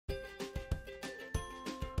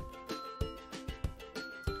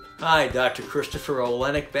Hi, Dr. Christopher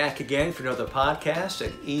Olenek back again for another podcast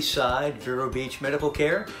at Eastside Vero Beach Medical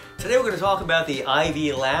Care. Today we're going to talk about the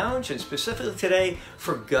IV lounge, and specifically today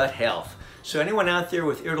for gut health. So anyone out there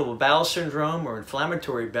with irritable bowel syndrome or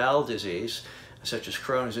inflammatory bowel disease, such as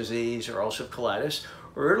Crohn's disease or ulcerative colitis,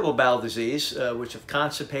 or irritable bowel disease, which have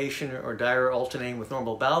constipation or diarrhea alternating with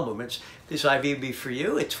normal bowel movements, this IV will be for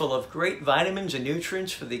you. It's full of great vitamins and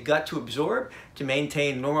nutrients for the gut to absorb to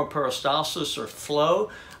maintain normal peristalsis or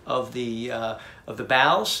flow of the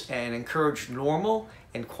bowels and encourage normal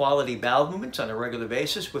and quality bowel movements on a regular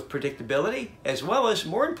basis with predictability, as well as,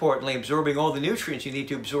 more importantly, absorbing all the nutrients you need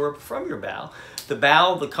to absorb from your bowel. The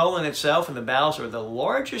bowel, the colon itself, and the bowels are the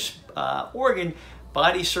largest organ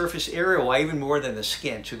body surface area-wise, even more than the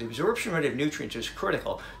skin. So the absorption rate of nutrients is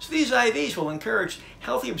critical. So these IVs will encourage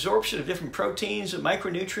healthy absorption of different proteins and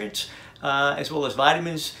micronutrients, as well as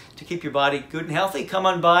vitamins to keep your body good and healthy. Come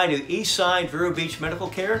on by to Eastside Vero Beach Medical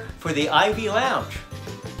Care for the IV Lounge.